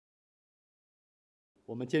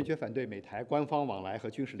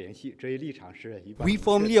We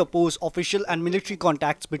firmly oppose official and military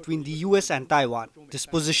contacts between the US and Taiwan. This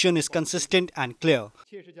position is consistent and clear.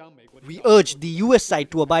 We urge the US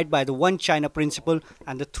side to abide by the One China principle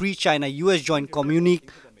and the Three China-US joint communique,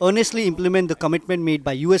 earnestly implement the commitment made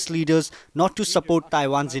by US leaders not to support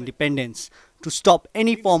Taiwan's independence, to stop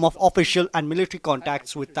any form of official and military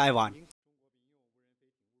contacts with Taiwan,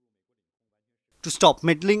 to stop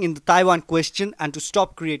meddling in the Taiwan question, and to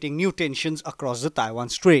stop creating new tensions across the Taiwan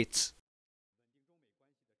Straits.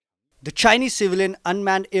 The Chinese civilian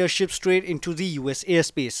unmanned airship strayed into the US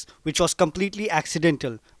airspace, which was completely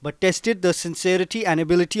accidental, but tested the sincerity and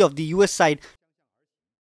ability of the US side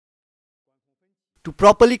to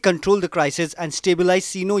properly control the crisis and stabilize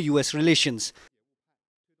Sino-US relations.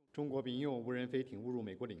 The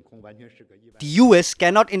US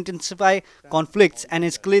cannot intensify conflicts and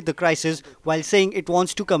escalate the crisis while saying it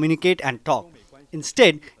wants to communicate and talk.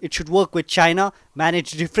 Instead, it should work with China,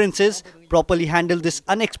 manage differences, properly handle this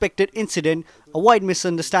unexpected incident, avoid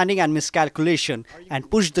misunderstanding and miscalculation,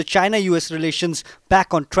 and push the China-US relations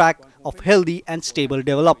back on track of healthy and stable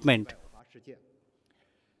development.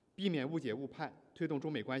 避免误解误判，推动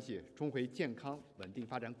中美关系重回健康稳定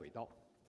发展轨道。